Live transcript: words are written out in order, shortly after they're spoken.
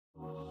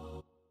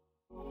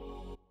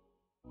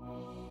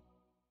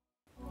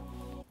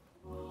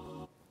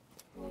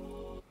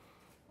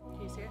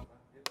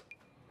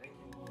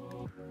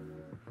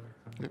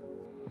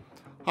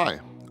Hi,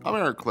 I'm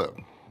Eric Clip.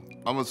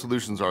 I'm a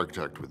solutions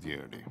architect with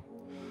Unity.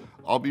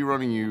 I'll be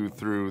running you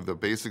through the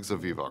basics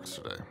of Vivox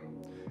today.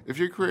 If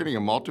you're creating a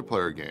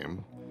multiplayer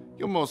game,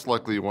 you'll most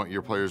likely want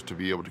your players to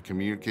be able to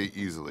communicate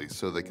easily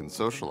so they can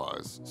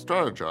socialize,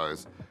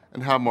 strategize,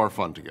 and have more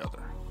fun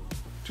together.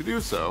 To do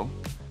so,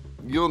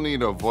 you'll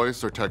need a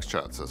voice or text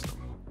chat system.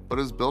 But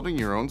is building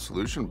your own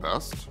solution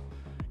best?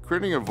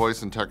 Creating a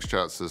voice and text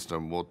chat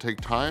system will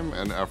take time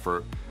and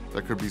effort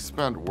that could be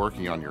spent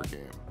working on your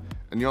game,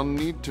 and you'll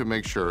need to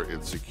make sure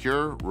it's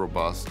secure,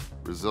 robust,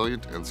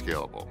 resilient, and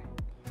scalable,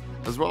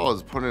 as well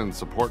as put in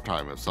support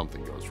time if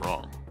something goes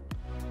wrong.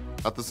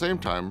 At the same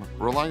time,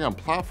 relying on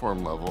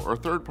platform-level or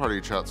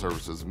third-party chat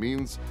services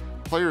means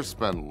players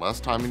spend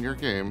less time in your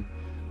game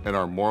and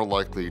are more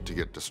likely to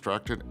get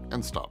distracted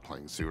and stop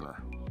playing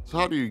sooner. So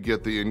how do you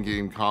get the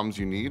in-game comms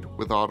you need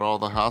without all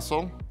the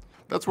hassle?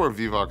 That's where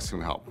Vivox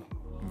can help.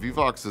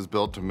 Vivox is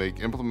built to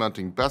make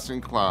implementing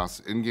best-in-class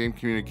in-game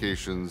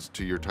communications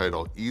to your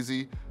title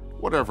easy,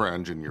 whatever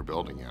engine you're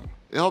building in.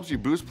 It helps you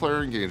boost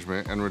player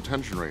engagement and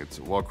retention rates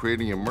while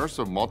creating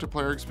immersive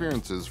multiplayer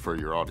experiences for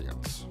your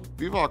audience.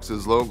 Vivox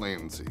is low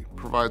latency,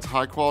 provides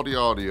high-quality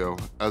audio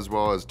as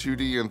well as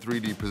 2D and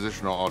 3D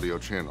positional audio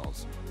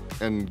channels,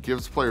 and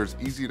gives players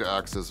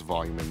easy-to-access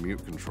volume and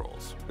mute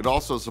controls. It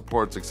also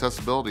supports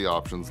accessibility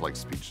options like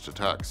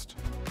speech-to-text.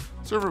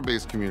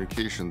 Server-based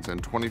communications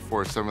and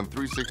 24/7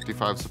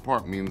 365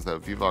 support means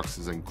that Vivox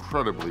is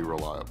incredibly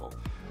reliable,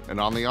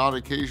 and on the odd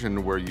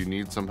occasion where you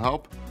need some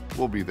help,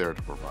 we'll be there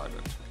to provide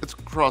it. It's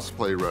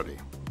cross-play ready,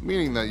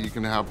 meaning that you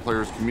can have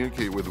players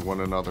communicate with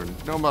one another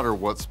no matter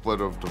what split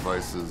of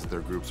devices their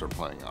groups are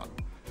playing on.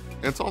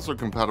 It's also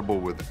compatible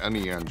with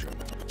any engine.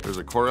 There's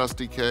a core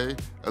SDK,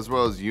 as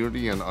well as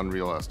Unity and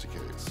Unreal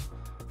SDKs.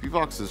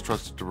 Vivox is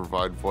trusted to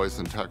provide voice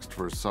and text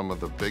for some of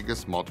the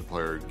biggest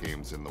multiplayer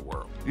games in the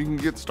world. You can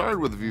get started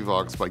with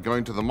Vivox by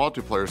going to the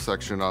multiplayer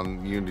section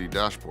on the Unity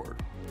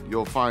dashboard.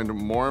 You'll find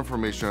more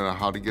information on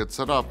how to get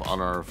set up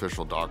on our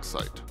official docs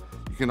site.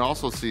 You can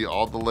also see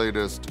all the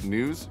latest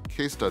news,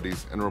 case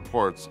studies, and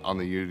reports on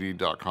the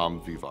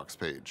unity.com Vivox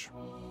page.